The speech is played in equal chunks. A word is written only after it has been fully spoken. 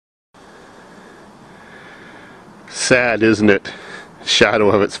Sad, isn't it? Shadow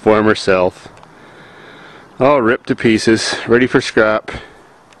of its former self. All ripped to pieces, ready for scrap.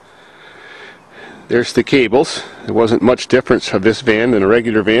 There's the cables. There wasn't much difference of this van than a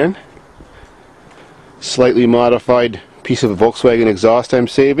regular van. Slightly modified piece of Volkswagen exhaust I'm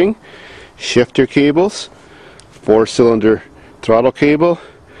saving. Shifter cables. 4-cylinder throttle cable.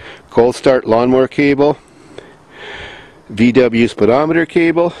 Cold start lawnmower cable. VW speedometer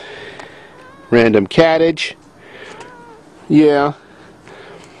cable. Random cattage. Yeah.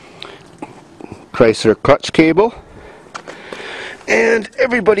 Chrysler clutch cable. And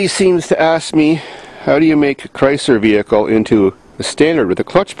everybody seems to ask me, how do you make a Chrysler vehicle into a standard with a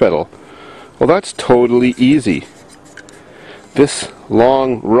clutch pedal? Well, that's totally easy. This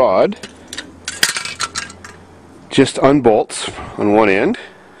long rod just unbolts on one end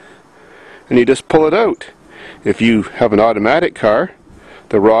and you just pull it out. If you have an automatic car,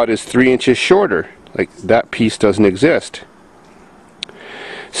 the rod is 3 inches shorter. Like, that piece doesn't exist.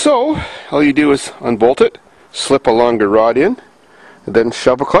 So all you do is unbolt it, slip a longer rod in, and then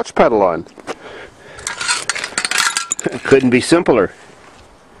shove a clutch pedal on. It couldn't be simpler.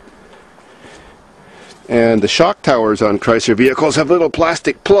 And the shock towers on Chrysler vehicles have little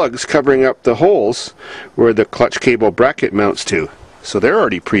plastic plugs covering up the holes where the clutch cable bracket mounts to. So they're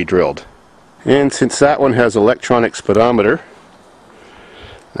already pre-drilled. And since that one has electronic speedometer,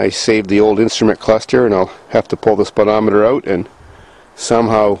 I saved the old instrument cluster, and I'll have to pull the speedometer out and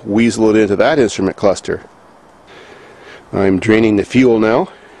somehow weasel it into that instrument cluster. I'm draining the fuel now.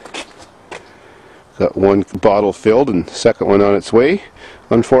 Got one bottle filled and the second one on its way.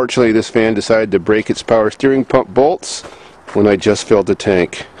 Unfortunately, this van decided to break its power steering pump bolts when I just filled the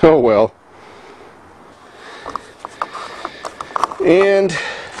tank. Oh well. And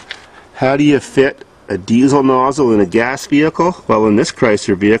how do you fit a diesel nozzle in a gas vehicle? Well, in this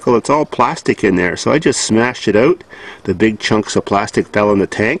Chrysler vehicle, it's all plastic in there, so I just smashed it out. The big chunks of plastic fell in the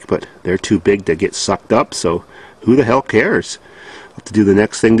tank, but they're too big to get sucked up, so who the hell cares? I'll have to do the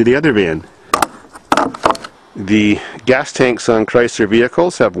next thing to the other van. The gas tanks on Chrysler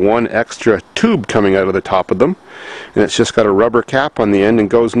vehicles have one extra tube coming out of the top of them, and it's just got a rubber cap on the end and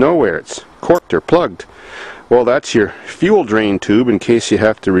goes nowhere. It's corked or plugged. Well, that's your fuel drain tube in case you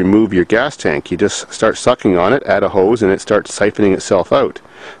have to remove your gas tank. You just start sucking on it, add a hose, and it starts siphoning itself out.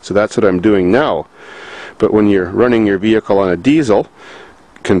 So that's what I'm doing now. But when you're running your vehicle on a diesel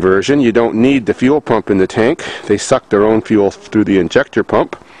conversion, you don't need the fuel pump in the tank. They suck their own fuel through the injector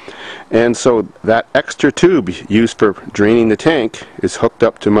pump. And so that extra tube used for draining the tank is hooked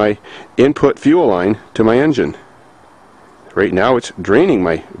up to my input fuel line to my engine. Right now it's draining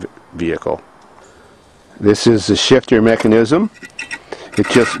my vehicle. This is the shifter mechanism. It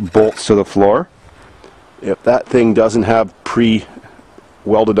just bolts to the floor. If that thing doesn't have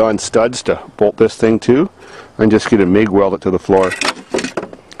pre-welded on studs to bolt this thing to, I'm just going to MIG weld it to the floor.